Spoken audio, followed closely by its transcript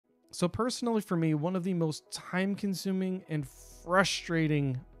So personally for me, one of the most time consuming and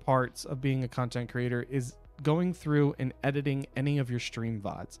frustrating parts of being a content creator is going through and editing any of your stream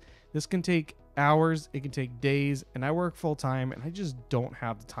VODs. This can take hours, it can take days, and I work full time and I just don't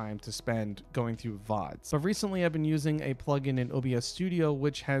have the time to spend going through VODs. So recently I've been using a plugin in OBS Studio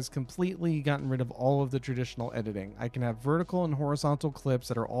which has completely gotten rid of all of the traditional editing. I can have vertical and horizontal clips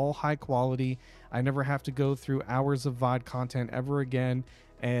that are all high quality. I never have to go through hours of VOD content ever again,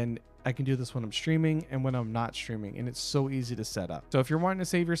 and I can do this when I'm streaming and when I'm not streaming, and it's so easy to set up. So if you're wanting to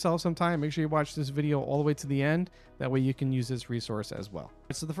save yourself some time, make sure you watch this video all the way to the end. That way you can use this resource as well.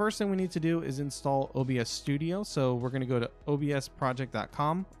 So the first thing we need to do is install OBS Studio. So we're going to go to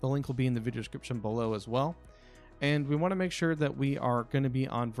obsproject.com. The link will be in the video description below as well. And we want to make sure that we are going to be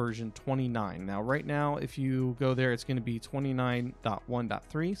on version 29. Now, right now, if you go there, it's going to be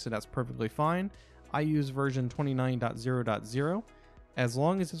 29.1.3, so that's perfectly fine. I use version 29.0.0. As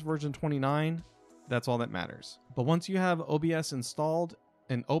long as it's version 29, that's all that matters. But once you have OBS installed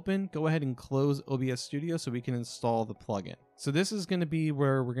and open, go ahead and close OBS Studio so we can install the plugin. So this is going to be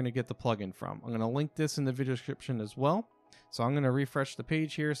where we're going to get the plugin from. I'm going to link this in the video description as well. So I'm going to refresh the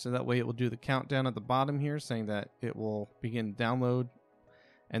page here so that way it will do the countdown at the bottom here saying that it will begin download,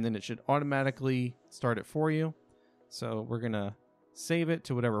 and then it should automatically start it for you. So we're going to save it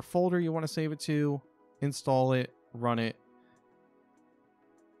to whatever folder you want to save it to, install it, run it,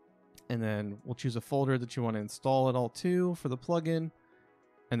 and then we'll choose a folder that you want to install it all to for the plugin.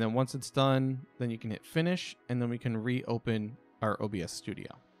 And then once it's done, then you can hit finish, and then we can reopen our OBS Studio.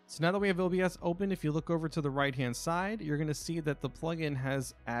 So now that we have OBS open, if you look over to the right-hand side, you're going to see that the plugin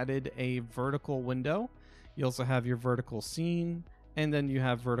has added a vertical window. You also have your vertical scene, and then you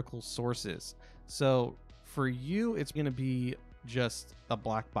have vertical sources. So for you, it's going to be just a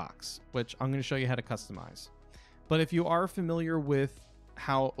black box, which I'm going to show you how to customize. But if you are familiar with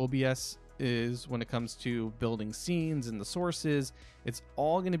how OBS is when it comes to building scenes and the sources, it's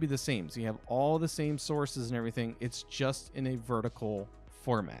all going to be the same. So you have all the same sources and everything. It's just in a vertical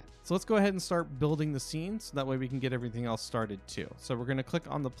format. So let's go ahead and start building the scene so that way we can get everything else started too. So we're going to click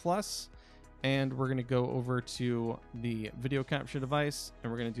on the plus, and we're going to go over to the video capture device,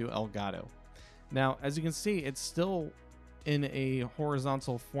 and we're going to do Elgato. Now, as you can see, it's still in a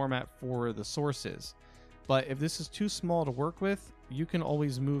horizontal format for the sources. But if this is too small to work with, you can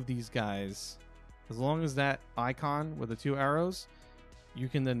always move these guys. As long as that icon with the two arrows, you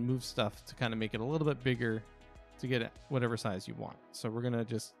can then move stuff to kind of make it a little bit bigger to get it whatever size you want. So we're going to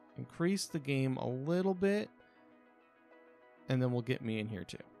just increase the game a little bit, and then we'll get me in here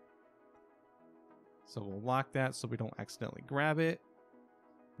too. So we'll lock that so we don't accidentally grab it.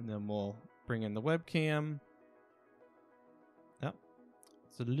 And then we'll bring in the webcam. Yep.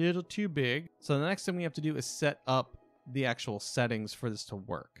 It's a little too big. So the next thing we have to do is set up the actual settings for this to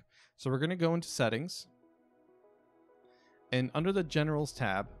work. So we're going to go into settings, and under the generals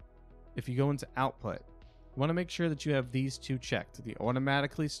tab, if you go into output, you want to make sure that you have these two checked: the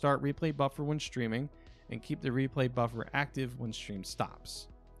automatically start replay buffer when streaming, and keep the replay buffer active when stream stops.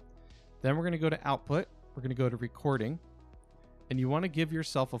 Then we're going to go to output, we're going to go to recording, and you want to give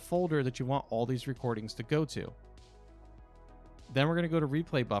yourself a folder that you want all these recordings to go to. Then we're going to go to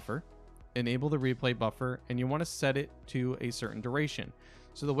replay buffer, enable the replay buffer, and you want to set it to a certain duration.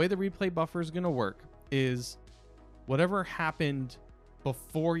 So the way the replay buffer is going to work is whatever happened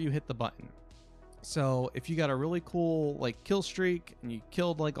before you hit the button. So if you got a really cool like kill streak and you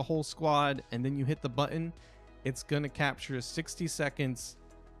killed like a whole squad and then you hit the button, it's going to capture 60 seconds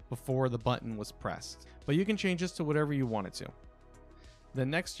before the button was pressed. But you can change this to whatever you want it to. Then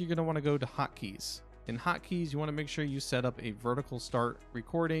next, you're going to want to go to hotkeys. In hotkeys, you want to make sure you set up a vertical start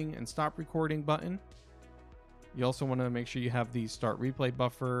recording and stop recording button. You also want to make sure you have the start replay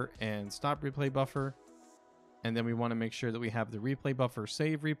buffer and stop replay buffer. And then we want to make sure that we have the replay buffer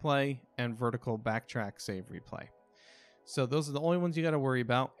save replay and vertical backtrack save replay. So those are the only ones you got to worry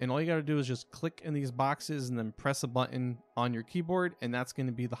about. And all you got to do is just click in these boxes and then press a button on your keyboard, and that's going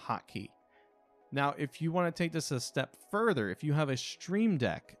to be the hotkey. Now, if you want to take this a step further, if you have a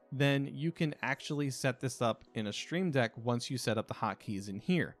Streamdeck, then you can actually set this up in a Streamdeck once you set up the hotkeys in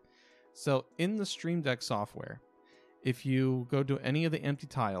here. So in the Streamdeck software, if you go to any of the empty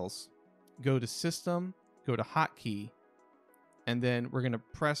tiles, go to System, go to Hotkey, and then we're going to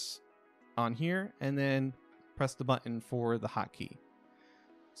press on here and then press the button for the hotkey.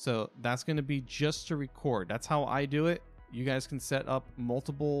 So that's going to be just to record. That's how I do it. You guys can set up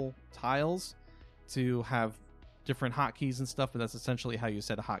multiple tiles to have different hotkeys and stuff, but that's essentially how you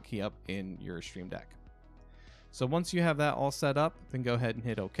set a hotkey up in your Stream Deck. So once you have that all set up, then go ahead and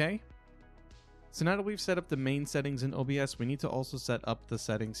hit OK. So now that we've set up the main settings in OBS, we need to also set up the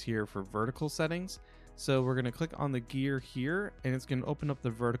settings here for vertical settings. So we're going to click on the gear here, and it's going to open up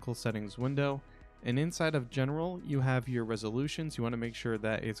the vertical settings window. And inside of general, you have your resolutions. You want to make sure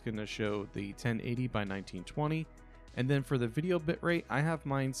that it's going to show the 1080 by 1920. And then for the video bitrate, I have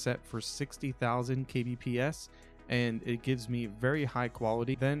mine set for 60,000 kbps, and it gives me very high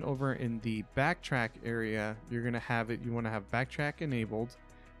quality. Then over in the backtrack area, you're going to have it, you want to have backtrack enabled.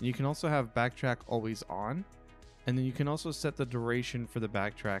 You can also have backtrack always on. And then you can also set the duration for the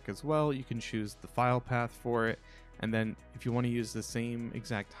backtrack as well. You can choose the file path for it. And then if you want to use the same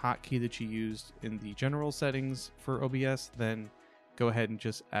exact hotkey that you used in the general settings for OBS, then go ahead and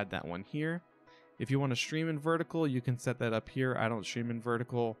just add that one here. If you want to stream in vertical, you can set that up here. I don't stream in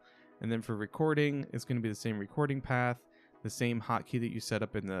vertical. And then for recording, it's going to be the same recording path, the same hotkey that you set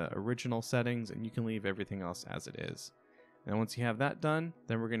up in the original settings, and you can leave everything else as it is. And once you have that done,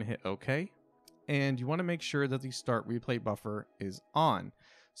 then we're going to hit OK. And you want to make sure that the start replay buffer is on.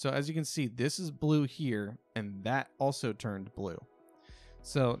 So as you can see, this is blue here, and that also turned blue.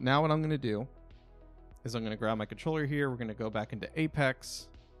 So now what I'm going to do is I'm going to grab my controller here. We're going to go back into Apex,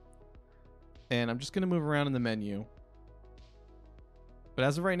 and I'm just going to move around in the menu. But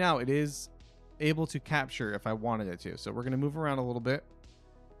as of right now, it is able to capture if I wanted it to. So we're going to move around a little bit,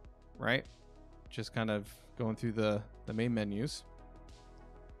 right? Just kind of going through the main menus.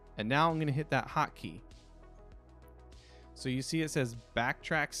 And now I'm going to hit that hotkey. So you see it says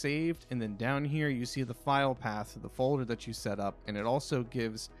backtrack saved, and then down here you see the file path, the folder that you set up, and it also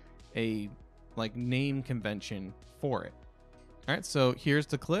gives a like name convention for it. All right, so here's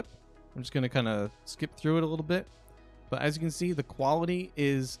the clip. I'm just going to kind of skip through it a little bit. But as you can see, the quality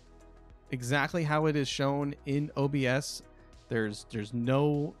is exactly how it is shown in OBS. There's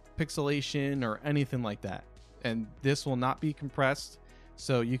no pixelation or anything like that. And this will not be compressed.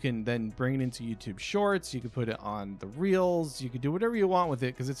 So you can then bring it into YouTube Shorts. You can put it on the Reels. You can do whatever you want with it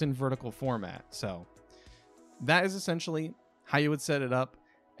because it's in vertical format. So that is essentially how you would set it up.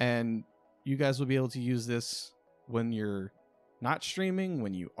 And you guys will be able to use this when you're not streaming,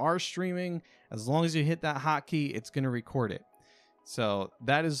 when you are streaming. As long as you hit that hotkey, it's going to record it. So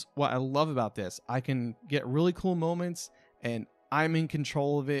that is what I love about this. I can get really cool moments and I'm in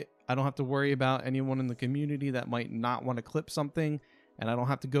control of it. I don't have to worry about anyone in the community that might not want to clip something. And I don't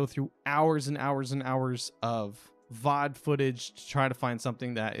have to go through hours and hours and hours of VOD footage to try to find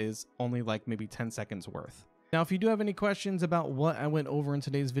something that is only like maybe 10 seconds worth. Now, if you do have any questions about what I went over in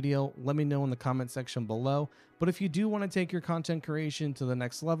today's video, let me know in the comment section below. But if you do want to take your content creation to the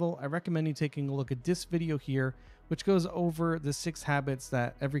next level, I recommend you taking a look at this video here, which goes over the 6 habits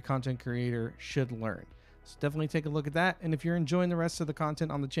that every content creator should learn. So definitely take a look at that. And if you're enjoying the rest of the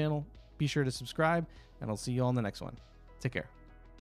content on the channel, be sure to subscribe, and I'll see you all in the next one. Take care.